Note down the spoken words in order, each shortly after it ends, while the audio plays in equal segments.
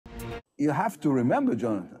you have to remember,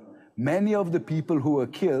 Jonathan, many of the people who were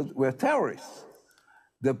killed were terrorists.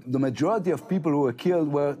 The majority of people who were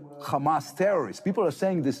killed were Hamas terrorists. People are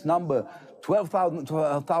saying this number,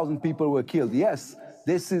 12,000 people were killed. Yes,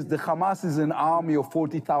 the Hamas is an army of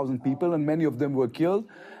 40,000 people, and many of them were killed,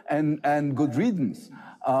 and good riddance.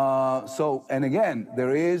 And again,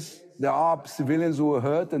 there are civilians who were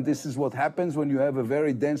hurt, and this is what happens when you have a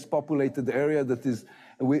very dense populated area that is,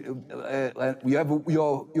 you're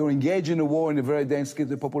engaged in a war in a very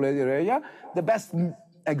densely populated area. The best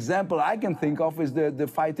example I can think of is the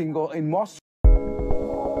fighting in Mosul.